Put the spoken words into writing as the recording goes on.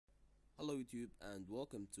Hello YouTube and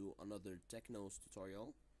welcome to another Technos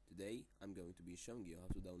tutorial. Today I'm going to be showing you how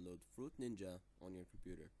to download Fruit Ninja on your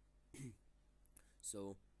computer.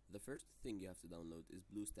 So the first thing you have to download is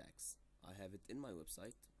BlueStacks. I have it in my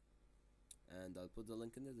website and I'll put the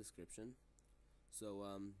link in the description. So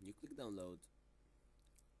you click download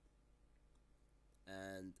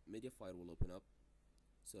and Mediafire will open up.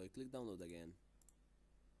 So you click download again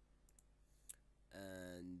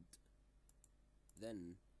and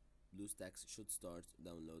then BlueStacks should start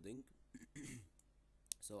downloading.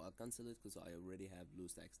 So I'll cancel it because I already have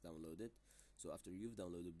BlueStacks downloaded. So after you've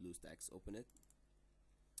downloaded BlueStacks, open it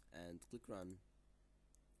and click run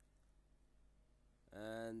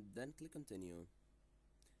and then click continue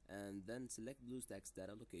and then select BlueStacks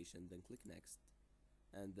data location, then click next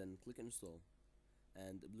and then click install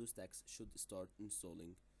and BlueStacks should start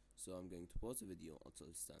installing. So I'm going to pause the video until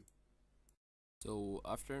it's done. So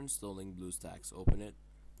after installing BlueStacks, open it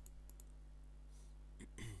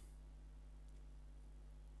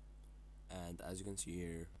and as you can see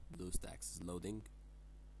here, BlueStacks is loading.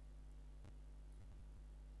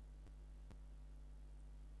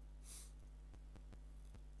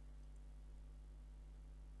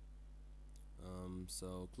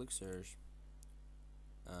 So click search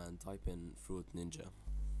and type in Fruit Ninja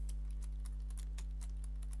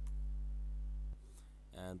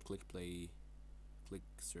and click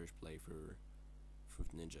search play for Fruit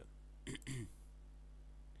Ninja.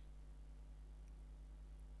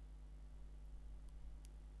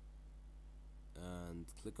 And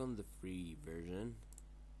click on the free version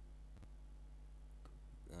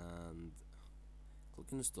and click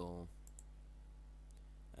install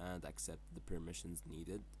and accept the permissions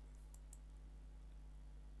needed,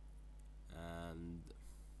 and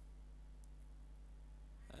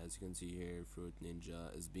as you can see here, Fruit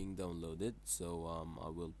Ninja is being downloaded. So I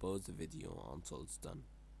will pause the video until it's done.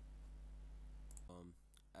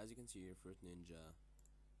 As you can see here, Fruit Ninja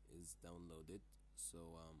is downloaded. So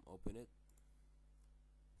open it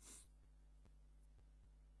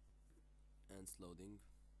and it's loading,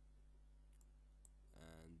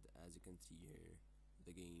 and as you can see here,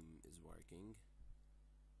 the game is working.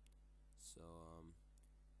 So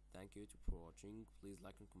thank you for watching. Please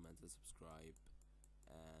like and comment and subscribe,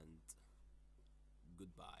 and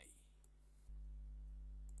goodbye.